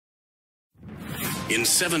In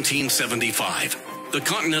 1775, the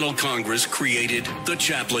Continental Congress created the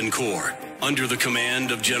Chaplain Corps. Under the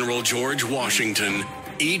command of General George Washington,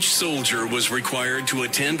 each soldier was required to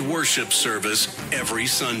attend worship service every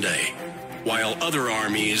Sunday. While other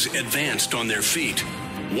armies advanced on their feet,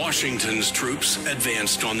 Washington's troops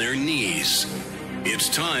advanced on their knees. It's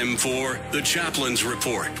time for the Chaplain's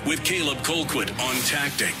Report with Caleb Colquitt on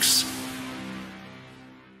tactics.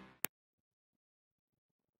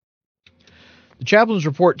 The Chaplain's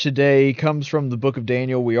Report today comes from the book of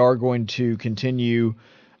Daniel. We are going to continue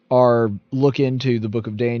our look into the book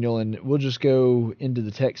of Daniel, and we'll just go into the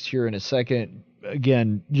text here in a second.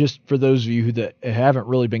 Again, just for those of you that haven't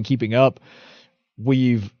really been keeping up,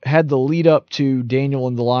 we've had the lead up to Daniel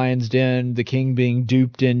in the lion's den, the king being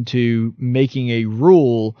duped into making a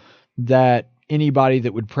rule that anybody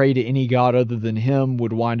that would pray to any god other than him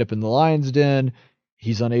would wind up in the lion's den.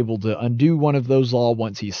 He's unable to undo one of those laws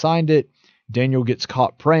once he signed it. Daniel gets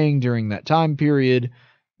caught praying during that time period.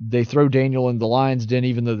 They throw Daniel in the lion's den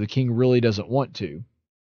even though the king really doesn't want to.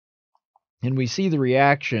 And we see the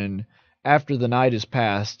reaction after the night is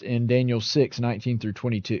passed in Daniel 6:19 through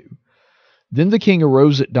 22. Then the king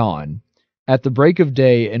arose at dawn, at the break of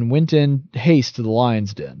day, and went in haste to the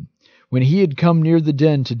lion's den. When he had come near the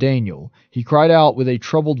den to Daniel, he cried out with a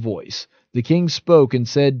troubled voice. The king spoke and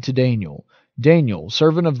said to Daniel, "Daniel,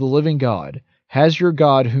 servant of the living God, has your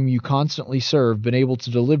God, whom you constantly serve, been able to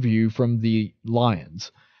deliver you from the lions?"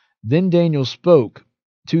 Then Daniel spoke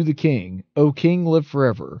to the king, "O king, live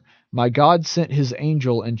forever. My God sent his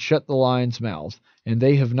angel and shut the lion's mouth, and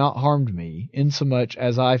they have not harmed me, insomuch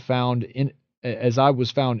as I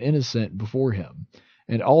was found innocent before him.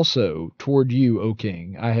 And also toward you, O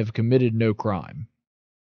king, I have committed no crime."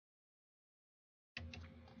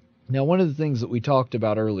 Now, one of the things that we talked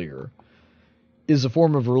about earlier is a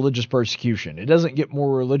form of religious persecution. It doesn't get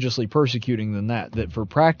more religiously persecuting than that for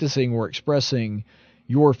practicing or expressing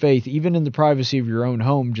your faith, even in the privacy of your own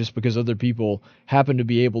home, just because other people happen to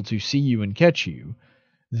be able to see you and catch you,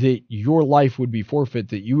 that your life would be forfeit,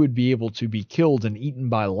 that you would be able to be killed and eaten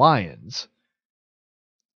by lions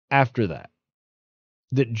after that.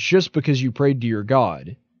 That just because you prayed to your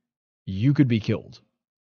God, you could be killed.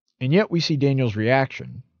 And yet we see Daniel's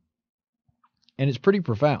reaction, and it's pretty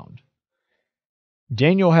profound.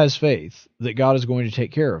 Daniel has faith that God is going to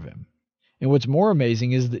take care of him. And what's more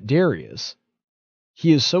amazing is that Darius,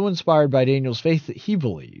 he is so inspired by Daniel's faith that he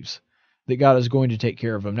believes that God is going to take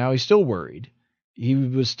care of him. Now, he's still worried. He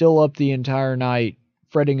was still up the entire night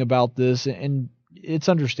fretting about this, and it's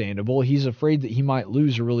understandable. He's afraid that he might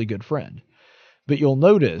lose a really good friend. But you'll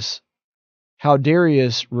notice how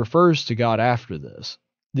Darius refers to God after this,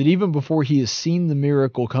 that even before he has seen the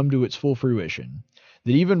miracle come to its full fruition,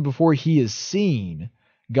 that even before he has seen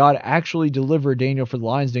God actually deliver Daniel from the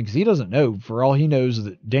lion's den, because he doesn't know, for all he knows,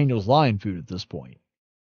 that Daniel's lion food at this point.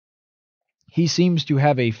 He seems to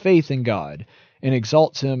have a faith in God and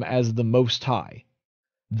exalts him as the Most High,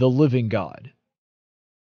 the living God.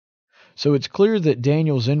 So it's clear that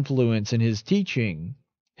Daniel's influence and his teaching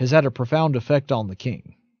has had a profound effect on the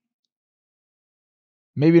king.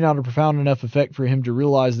 Maybe not a profound enough effect for him to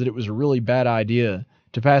realize that it was a really bad idea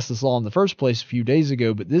to pass this law in the first place a few days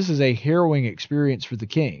ago, but this is a harrowing experience for the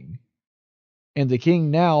king. And the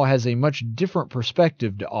king now has a much different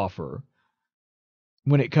perspective to offer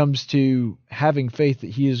when it comes to having faith that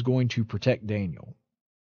he is going to protect Daniel.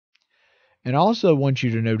 And I also want you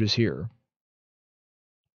to notice here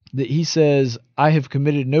that he says, "I have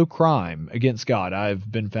committed no crime against God. I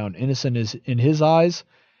have been found innocent in his eyes,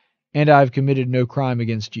 and I have committed no crime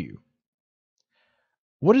against you."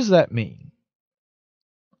 What does that mean?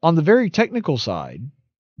 On the very technical side,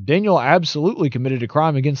 Daniel absolutely committed a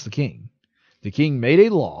crime against the king. The king made a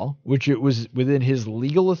law, which it was within his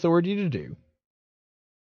legal authority to do,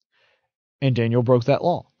 and Daniel broke that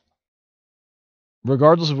law.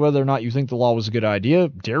 Regardless of whether or not you think the law was a good idea,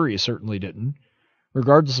 Darius certainly didn't.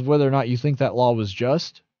 Regardless of whether or not you think that law was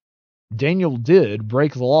just, Daniel did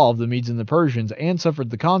break the law of the Medes and the Persians and suffered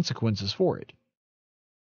the consequences for it.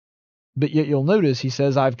 But yet you'll notice he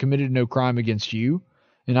says, "I've committed no crime against you,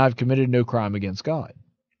 and I've committed no crime against God."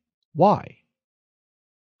 Why?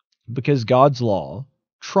 Because God's law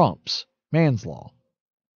trumps man's law.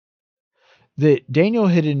 That Daniel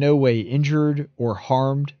had in no way injured or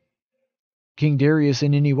harmed King Darius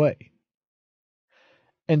in any way.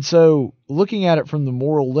 And so, looking at it from the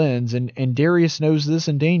moral lens, and Darius knows this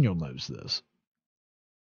and Daniel knows this,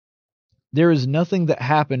 there is nothing that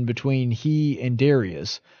happened between he and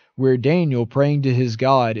Darius where Daniel, praying to his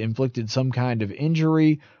God, inflicted some kind of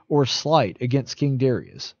injury or slight against King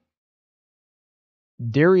Darius.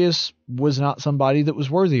 Darius was not somebody that was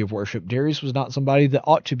worthy of worship. Darius was not somebody that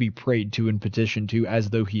ought to be prayed to and petitioned to as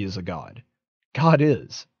though he is a god. God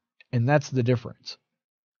is. And that's the difference.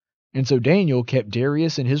 And so Daniel kept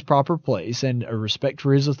Darius in his proper place and a respect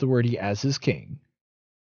for his authority as his king.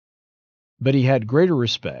 But he had greater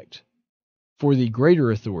respect for the greater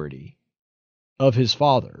authority of his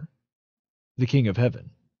father, the King of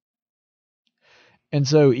Heaven. And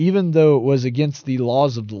so even though it was against the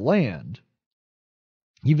laws of the land,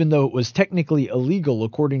 even though it was technically illegal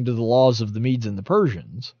according to the laws of the Medes and the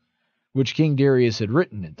Persians, which King Darius had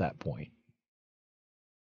written at that point,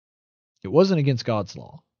 it wasn't against God's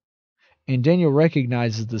law. And Daniel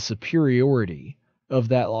recognizes the superiority of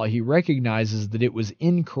that law. He recognizes that it was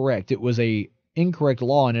incorrect. It was an incorrect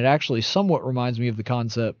law, and it actually somewhat reminds me of the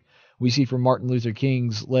concept we see from Martin Luther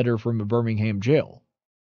King's letter from a Birmingham jail.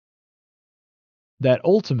 That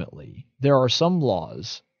ultimately, there are some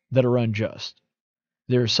laws that are unjust.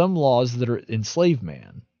 There are some laws that enslave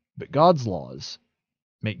man, but God's laws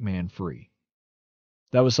make man free.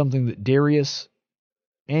 That was something that Darius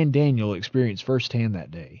and Daniel experienced firsthand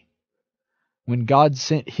that day, when God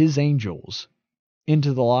sent his angels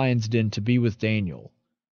into the lion's den to be with Daniel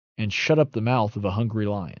and shut up the mouth of a hungry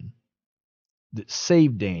lion, that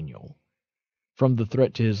saved Daniel from the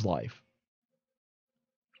threat to his life.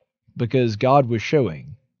 Because God was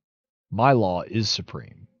showing, my law is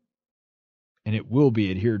supreme, and it will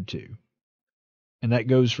be adhered to. And that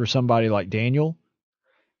goes for somebody like Daniel,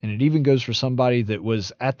 and it even goes for somebody that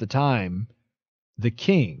was at the time the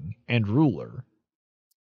king and ruler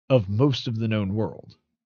of most of the known world.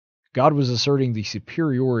 God was asserting the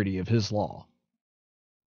superiority of his law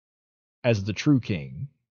as the true king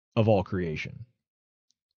of all creation.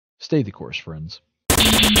 Stay the course, friends.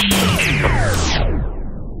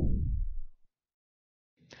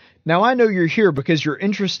 Now, I know you're here because you're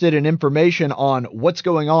interested in information on what's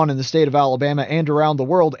going on in the state of Alabama and around the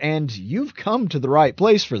world, and you've come to the right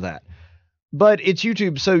place for that. But it's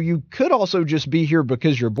YouTube, so you could also just be here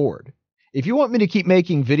because you're bored. If you want me to keep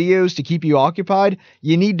making videos to keep you occupied,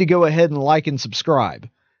 you need to go ahead and like and subscribe.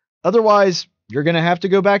 Otherwise, you're going to have to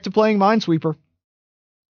go back to playing Minesweeper.